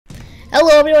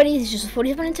Hello everybody, this is just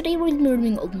 47 and today we're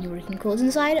removing all the new working codes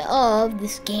inside of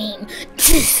this game.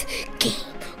 This game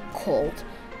called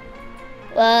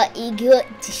Ego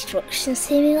Destruction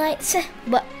Simulator,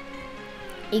 but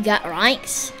it got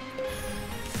ranks.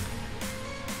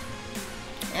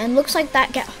 And looks like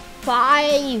that got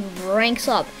 5 ranks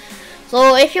up.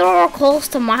 So if you're close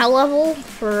to my level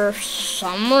for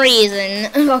some reason,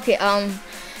 okay,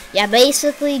 yeah,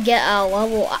 basically get a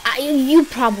level, you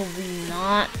probably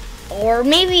not. Or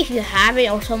maybe if you have it,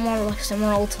 or somewhere like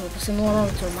similar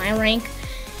to my rank,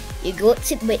 you got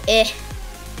it, but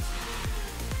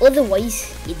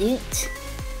otherwise you don't.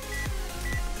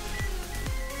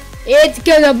 It's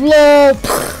gonna blow.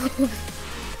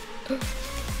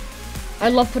 I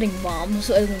love putting bombs.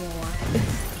 I don't know why.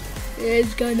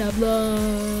 It's gonna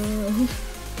blow.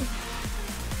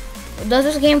 Does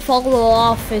this game follow the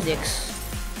law of physics?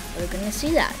 We're gonna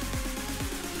see that.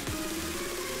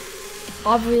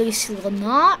 Obviously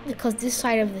not, because this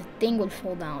side of the thing would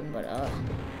fall down, but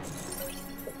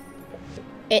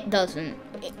it doesn't.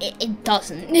 It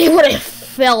doesn't. It would have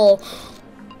fell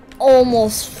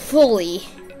almost fully.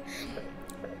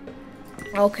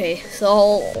 Okay,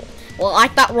 so well, I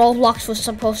thought Roblox was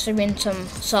supposed to be in some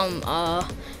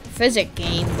physics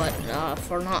game, but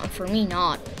for me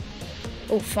not.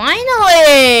 Oh,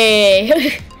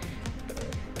 finally!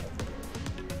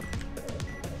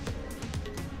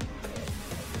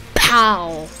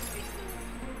 Pow.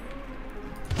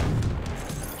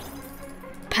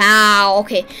 Pow.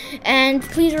 Okay, and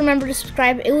please remember to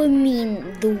subscribe. It would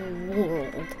mean the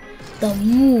world, the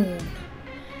moon,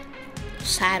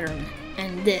 Saturn,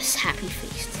 and this happy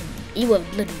face to me. It would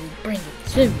literally bring it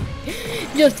to me.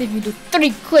 Just if you do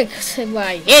 3 clicks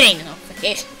by hitting the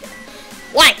notification bell,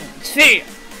 liking this video,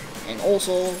 and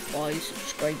also by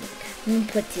subscribing.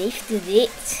 But after that,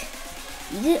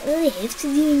 you don't really have to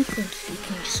do anything. You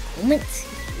can just comment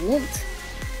if you want,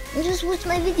 and just watch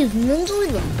my videos and enjoy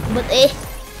them. But this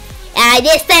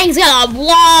thing's gonna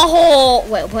blow.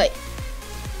 Wait.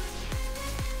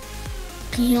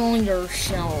 Kill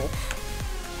yourself.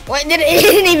 Wait, it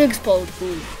didn't even explode.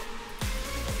 Ooh.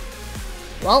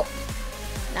 Well,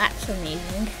 that's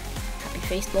amazing. Happy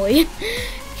face boy.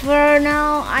 For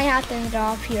now, I have to end it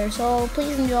off here. So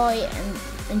please enjoy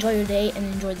your day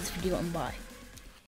and enjoy this video, and bye.